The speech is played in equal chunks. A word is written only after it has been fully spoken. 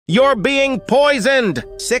You're being poisoned!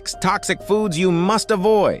 6 toxic foods you must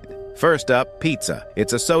avoid. First up, pizza.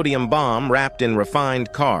 It's a sodium bomb wrapped in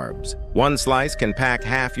refined carbs. 1 slice can pack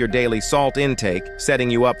half your daily salt intake, setting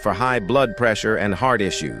you up for high blood pressure and heart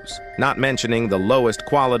issues, not mentioning the lowest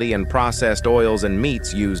quality and processed oils and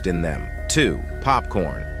meats used in them. 2.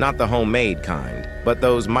 Popcorn. Not the homemade kind, but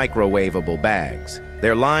those microwavable bags.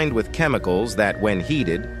 They're lined with chemicals that, when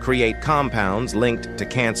heated, create compounds linked to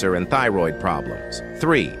cancer and thyroid problems.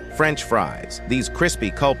 3. French fries. These crispy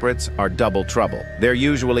culprits are double trouble. They're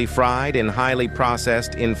usually fried in highly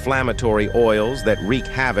processed inflammatory oils that wreak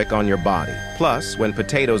havoc on your body. Plus, when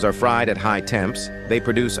potatoes are fried at high temps, they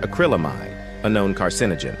produce acrylamide, a known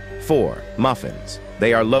carcinogen. 4. Muffins.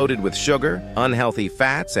 They are loaded with sugar, unhealthy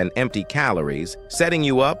fats, and empty calories, setting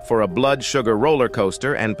you up for a blood sugar roller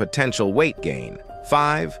coaster and potential weight gain.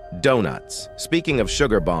 5. Donuts. Speaking of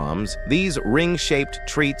sugar bombs, these ring-shaped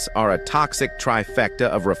treats are a toxic trifecta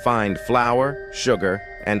of refined flour, sugar,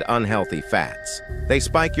 and unhealthy fats. They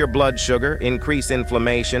spike your blood sugar, increase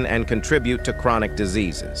inflammation, and contribute to chronic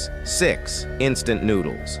diseases. 6. Instant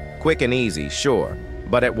noodles. Quick and easy, sure,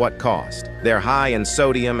 but at what cost? They're high in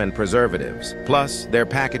sodium and preservatives. Plus, their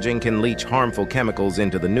packaging can leach harmful chemicals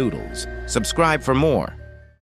into the noodles. Subscribe for more.